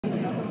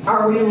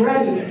Are we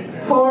ready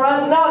for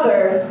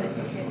another?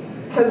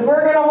 Because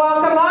we're going to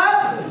welcome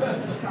up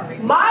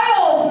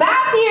Miles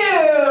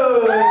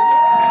Matthews.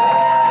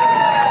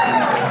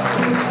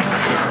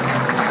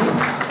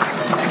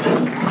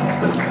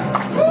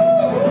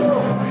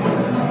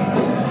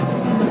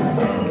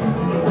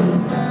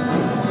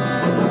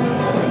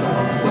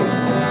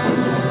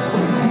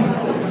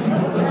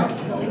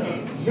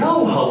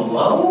 Yo,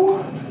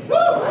 hello?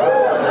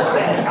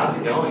 Man, how's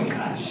it going?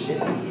 Ah,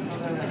 shit.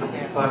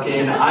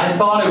 Fucking, I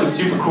thought it was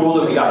super cool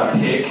that we got to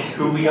pick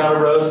who we got to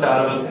roast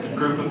out of a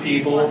group of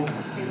people.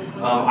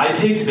 I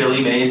picked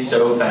Billy Mays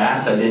so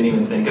fast I didn't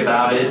even think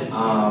about it,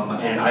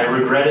 and I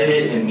regretted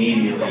it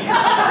immediately.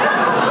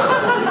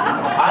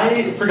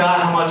 I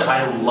forgot how much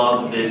I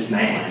love this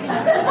man.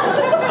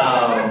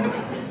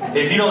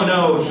 If you don't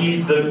know,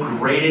 he's the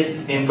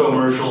greatest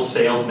infomercial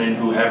salesman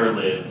who ever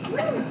lived.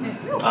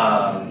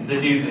 The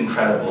dude's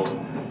incredible.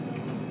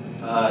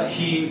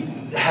 He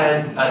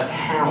had a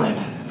talent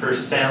for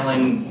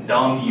selling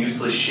dumb,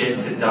 useless shit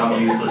to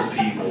dumb, useless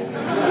people.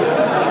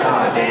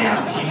 God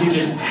damn, he could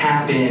just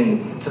tap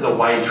in to the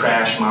white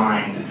trash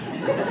mind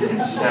and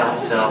sell,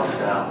 sell,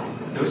 sell.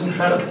 It was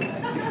incredible.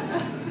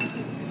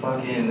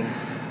 Fucking...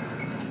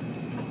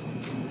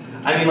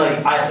 I mean,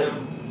 like, I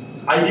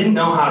didn't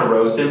know how to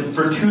roast him.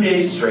 For 2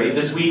 days straight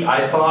this week,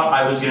 I thought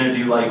I was gonna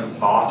do, like,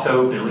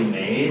 Vato Billy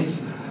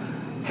Mays.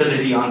 Because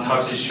if he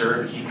untucks his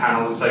shirt, he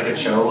kind of looks like a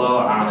cholo.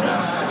 I don't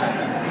know.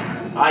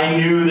 I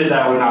knew that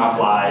that would not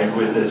fly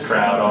with this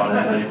crowd,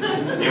 honestly.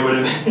 It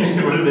would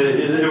have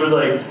been, it was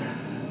like,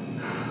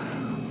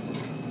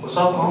 what's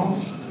up,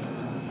 Holmes?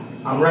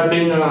 I'm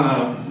repping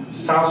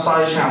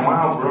Southside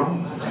ShamWow, bro.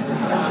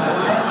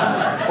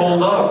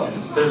 Hold up,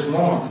 there's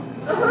more.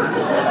 Bro,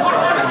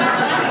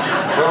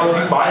 if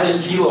you buy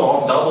this kilo,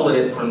 I'll double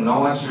it for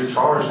no extra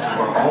charge to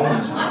our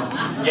homies, bro.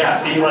 Yeah,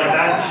 see, like,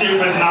 that shit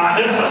would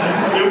not have,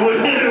 it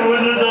wouldn't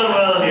have done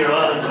well here,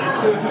 honestly.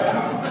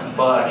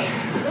 Fuck.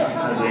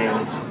 God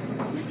damn.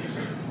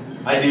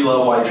 I do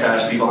love white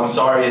trash people. I'm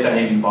sorry if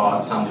any of you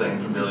bought something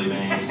from Billy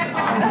Mays.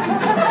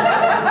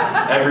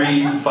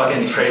 Every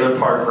fucking trailer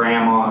park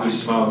grandma who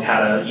smoked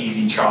had an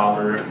easy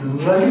chopper.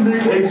 I can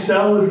make egg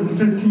salad in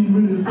 15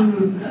 minutes.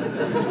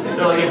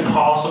 They're like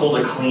impossible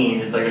to clean.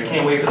 It's like, I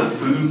can't wait for the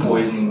food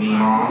poisoning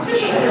meme off.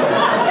 Shit.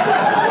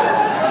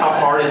 How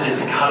hard is it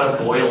to cut a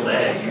boiled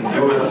egg? You can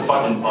do it with a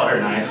fucking butter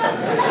knife. Dumb.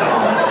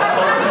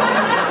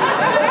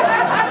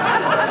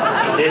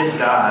 This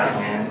guy,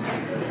 man.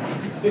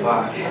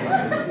 Fuck.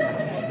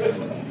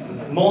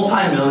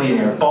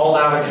 Multi-millionaire, balled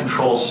out of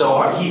control so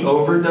hard. He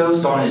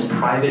overdosed on his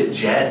private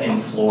jet in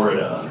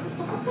Florida.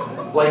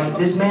 Like,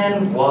 this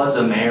man was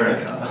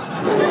America. Oh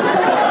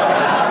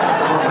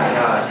my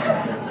God.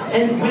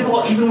 And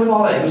even with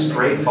all that, he was a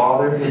great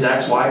father. His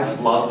ex-wife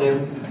loved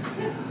him.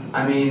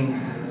 I mean,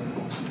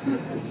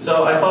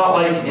 so I thought,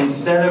 like,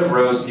 instead of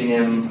roasting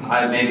him,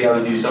 maybe I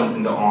would do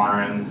something to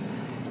honor him.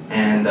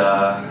 And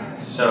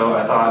so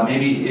I thought,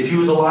 maybe if he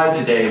was alive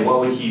today, what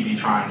would he be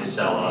trying to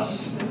sell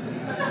us?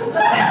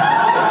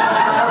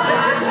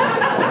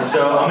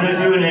 So I'm going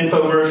to do an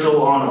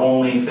infomercial on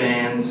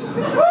OnlyFans.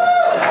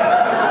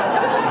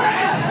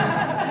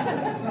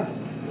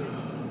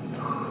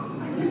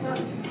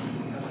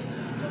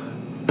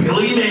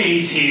 Billy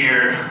Mays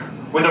here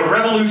with a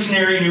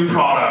revolutionary new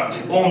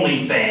product,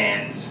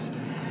 OnlyFans.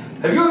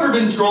 Have you ever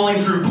been scrolling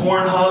through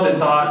Pornhub and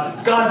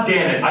thought, God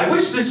damn it, I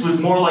wish this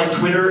was more like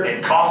Twitter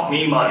and cost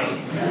me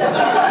money?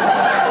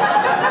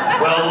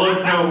 Well,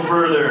 look no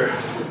further.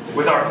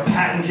 With our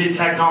patented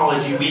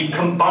technology, we've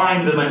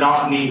combined the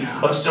monotony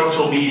of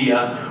social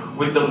media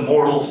with the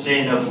mortal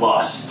sin of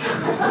lust.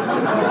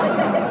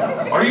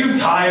 Are you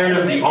tired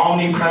of the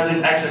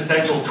omnipresent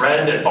existential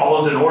dread that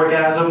follows an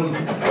orgasm?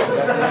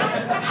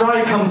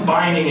 Try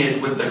combining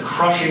it with the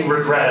crushing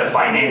regret of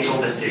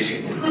financial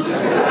decisions.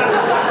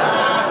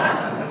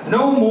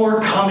 No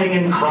more coming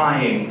and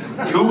crying,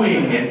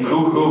 doing and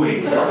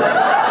boo-hooing.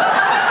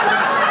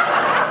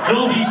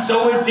 You'll be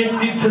so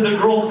addicted to the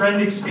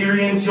girlfriend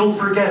experience, you'll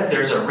forget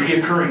there's a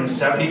reoccurring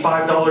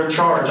 $75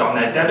 charge on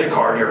that debit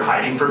card you're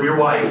hiding from your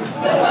wife.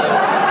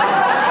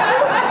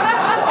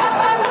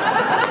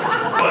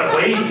 But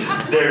wait,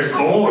 there's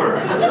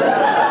more.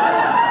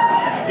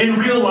 In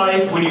real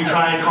life, when you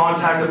try and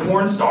contact a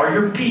porn star,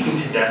 you're beaten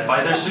to death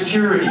by their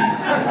security.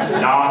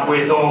 Not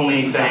with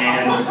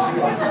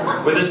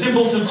OnlyFans. With a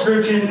simple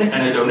subscription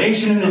and a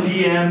donation in the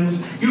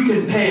DMs, you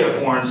can pay a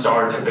porn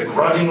star to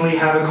begrudgingly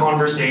have a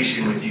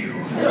conversation with you.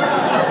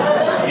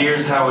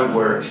 Here's how it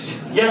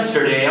works.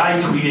 Yesterday, I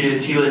tweeted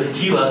at Tila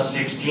Tequila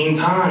 16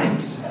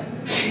 times.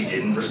 She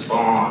didn't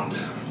respond.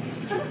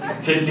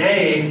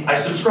 Today, I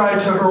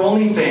subscribed to her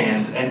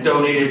OnlyFans and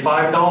donated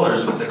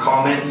 $5 with the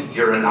comment,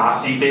 "You're a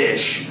Nazi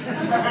bitch."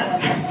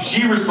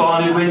 She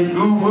responded with,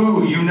 "Ooh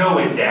woo, you know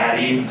it,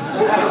 daddy."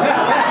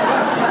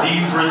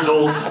 These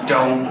results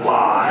don't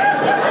lie.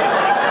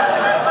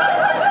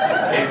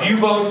 If you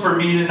vote for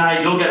me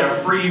tonight, you'll get a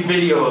free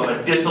video of a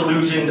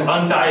disillusioned,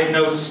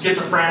 undiagnosed,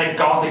 schizophrenic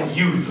gothic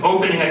youth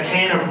opening a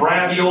can of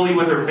ravioli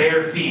with her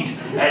bare feet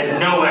at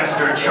no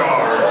extra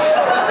charge.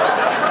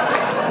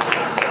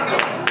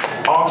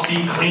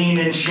 OxyClean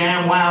and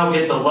ShamWow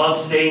get the love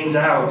stains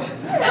out.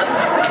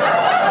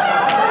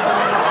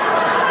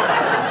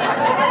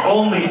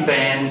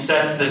 OnlyFans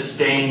sets the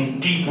stain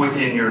deep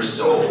within your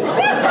soul.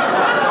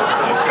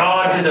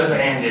 God has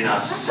abandoned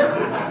us.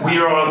 We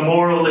are a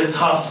moralless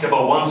husk of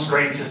a once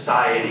great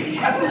society.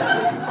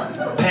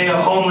 Pay a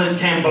homeless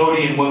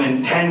Cambodian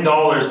woman $10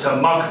 to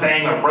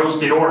mukbang a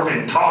roasted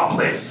orphan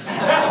topless.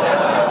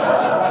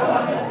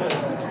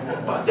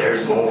 But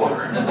there's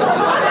more.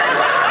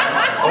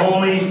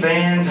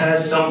 OnlyFans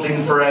has something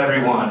for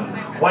everyone.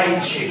 White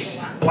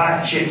chicks,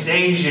 black chicks,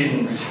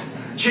 Asians,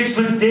 chicks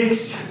with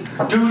dicks,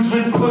 dudes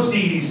with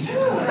pussies.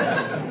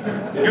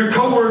 Your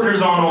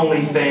coworkers on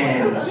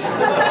OnlyFans.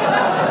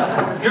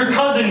 Your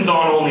cousin's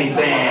on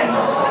OnlyFans.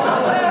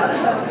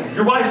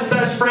 Your wife's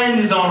best friend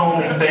is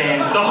on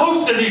OnlyFans. The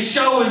host of this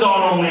show is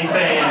on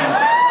OnlyFans.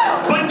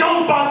 But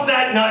don't bust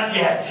that nut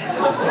yet.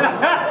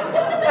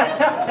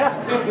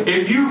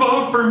 If you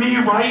vote for me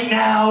right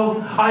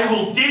now, I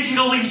will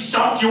digitally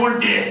suck your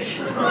dick.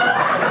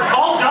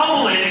 I'll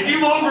double it. If you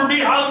vote for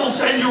me, I will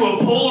send you a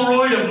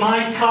Polaroid of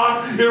my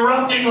cock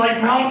erupting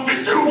like Mount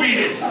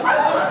Vesuvius.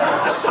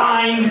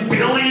 Signed,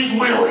 Billy's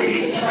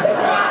Willie.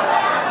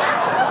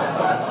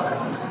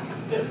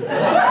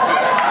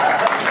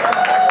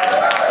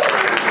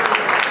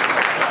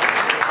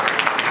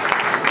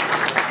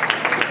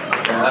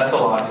 Yeah, that's a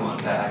lot to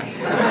unpack.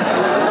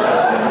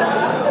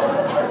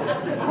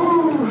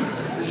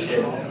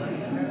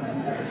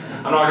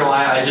 I'm not gonna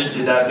lie, I just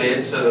did that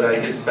bit so that I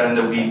could spend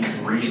a week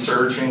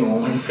researching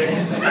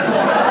OnlyFans.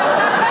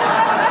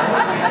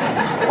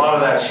 A lot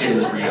of that shit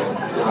is real.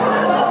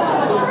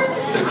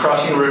 The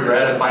crushing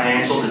regret of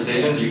financial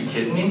decisions, are you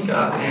kidding me?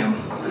 God damn.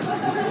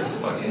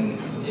 Fucking,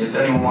 if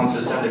anyone wants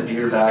to send a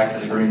beer back to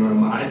the green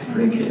room, I'd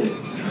drink it.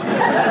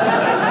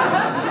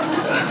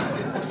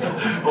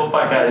 Well,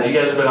 fuck guys, you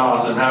guys have been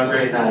awesome. Have a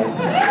great night.